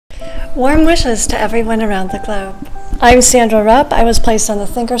Warm wishes to everyone around the globe. I'm Sandra Rupp. I was placed on the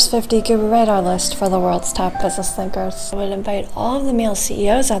Thinkers 50 Guru Radar list for the world's top business thinkers. I would invite all of the male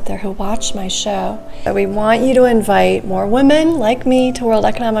CEOs out there who watch my show. We want you to invite more women like me to World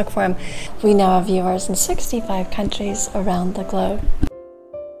Economic Forum. We now have viewers in 65 countries around the globe.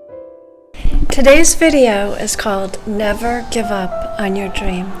 Today's video is called Never Give Up on Your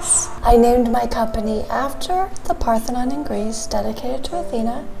Dreams. I named my company after the Parthenon in Greece, dedicated to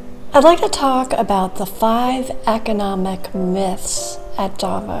Athena. I'd like to talk about the 5 economic myths at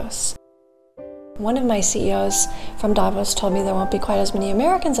Davos. One of my CEOs from Davos told me there won't be quite as many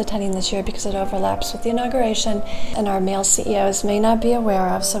Americans attending this year because it overlaps with the inauguration and our male CEOs may not be aware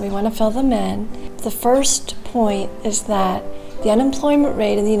of, so we want to fill them in. The first point is that the unemployment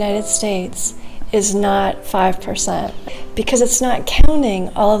rate in the United States is not 5%, because it's not counting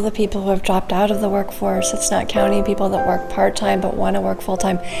all of the people who have dropped out of the workforce. It's not counting people that work part-time but want to work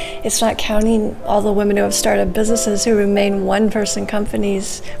full-time. It's not counting all the women who have started businesses who remain one-person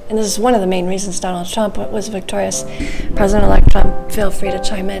companies. And this is one of the main reasons Donald Trump was victorious. President-elect Trump, feel free to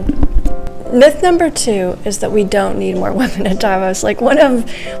chime in. Myth number 2 is that we don't need more women at Davos. Like, one of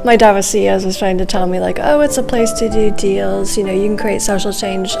my Davos CEOs was trying to tell me, like, oh, it's a place to do deals, you know, you can create social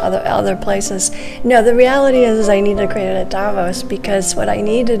change other places. No, the reality is I need to create it at Davos, because what I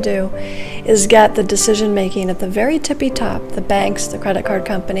need to do is get the decision making at the very tippy top, the banks, the credit card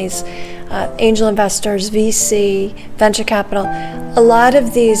companies, angel investors, VC, venture capital. A lot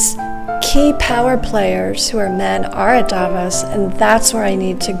of these key power players who are men are at Davos, and that's where I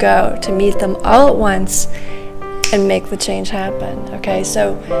need to go to meet them all at once and make the change happen. Okay,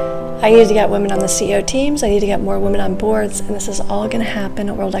 so I need to get women on the CEO teams, I need to get more women on boards, and this is all going to happen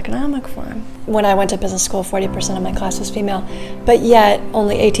at World Economic Forum. When I went to business school, 40% of my class was female, but yet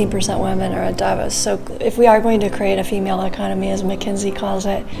only 18% women are at Davos. So if we are going to create a female economy, as McKinsey calls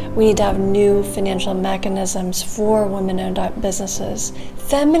it, we need to have new financial mechanisms for women-owned businesses.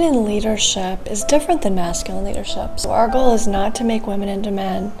 Feminine leadership is different than masculine leadership. So our goal is not to make women into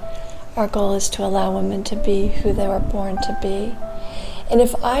men. Our goal is to allow women to be who they were born to be. And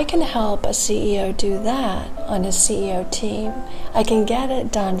if I can help a CEO do that on his CEO team, I can get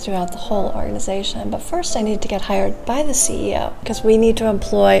it done throughout the whole organization. But first I need to get hired by the CEO, because we need to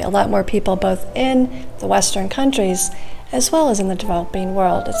employ a lot more people both in the Western countries as well as in the developing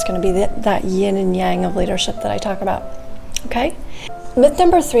world. It's going to be that yin and yang of leadership that I talk about. Okay? Myth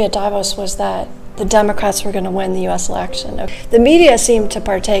number 3 at Davos was that the Democrats were going to win the US election. The media seemed to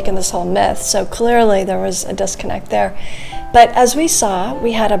partake in this whole myth, so clearly there was a disconnect there. But as we saw,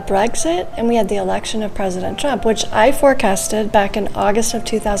 we had a Brexit and we had the election of President Trump, which I forecasted back in August of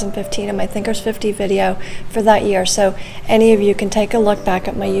 2015 in my Thinkers 50 video for that year. So any of you can take a look back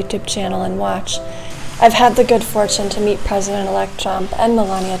at my YouTube channel and watch. I've had the good fortune to meet President-elect Trump and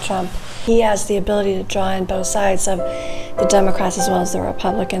Melania Trump. He has the ability to draw in both sides of the Democrats as well as the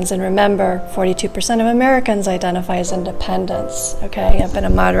Republicans. And remember, 42% of Americans identify as independents. Okay, I've been a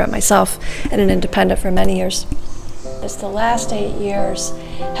moderate myself and an independent for many years. The last 8 years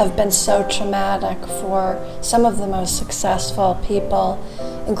have been so traumatic for some of the most successful people,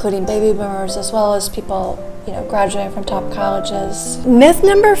 including baby boomers, as well as people, you know, graduating from top colleges. Myth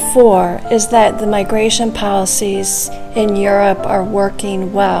number 4 is that the migration policies in Europe are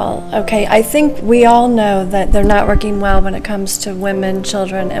working well. Okay, I think we all know that they're not working well when it comes to women,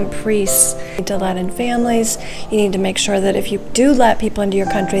 children, and priests. You need to let in families. You need to make sure that if you do let people into your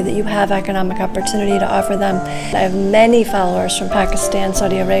country, that you have economic opportunity to offer them. I have many followers from Pakistan,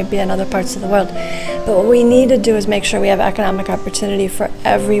 Saudi Arabia, and other parts of the world. But what we need to do is make sure we have economic opportunity for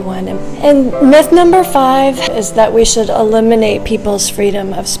everyone. And myth number 5 is that we should eliminate people's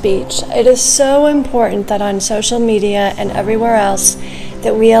freedom of speech. It is so important that on social media and everywhere else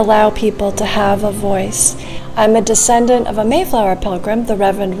that we allow people to have a voice. I'm a descendant of a Mayflower pilgrim, the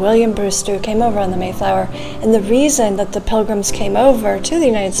Reverend William Brewster, who came over on the Mayflower, and the reason that the pilgrims came over to the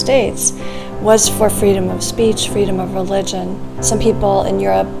United States was for freedom of speech, freedom of religion. Some people in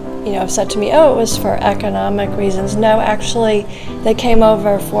Europe, you know, have said to me, oh, it was for economic reasons. No, actually, they came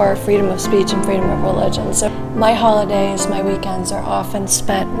over for freedom of speech and freedom of religion. So my holidays, my weekends are often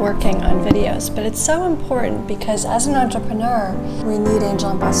spent working on videos. But it's so important because as an entrepreneur, we need angel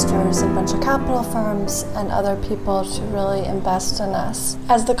investors and venture capital firms and other people to really invest in us.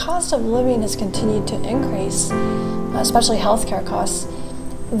 As the cost of living has continued to increase, especially healthcare costs,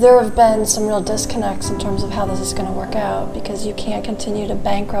 there have been some real disconnects in terms of how this is going to work out, because you can't continue to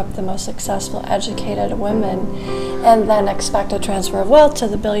bankrupt the most successful, educated women and then expect a transfer of wealth to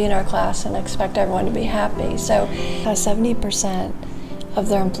the billionaire class and expect everyone to be happy. So 70% of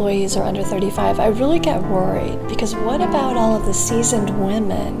their employees are under 35, I really get worried, because what about all of the seasoned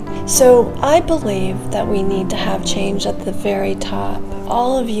women? So I believe that we need to have change at the very top.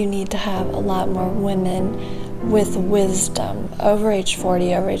 All of you need to have a lot more women with wisdom, over age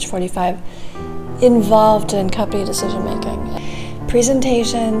 40, over age 45, involved in company decision making.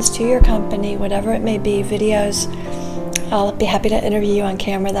 Presentations to your company, whatever it may be, videos, I'll be happy to interview you on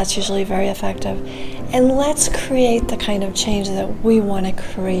camera. That's usually very effective. And let's create the kind of change that we want to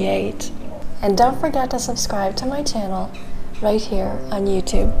create. And don't forget to subscribe to my channel right here on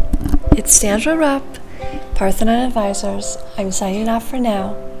YouTube. It's Sandra Rupp, Parthenon Advisors. I'm signing off for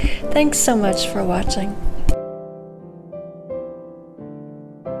now. Thanks so much for watching.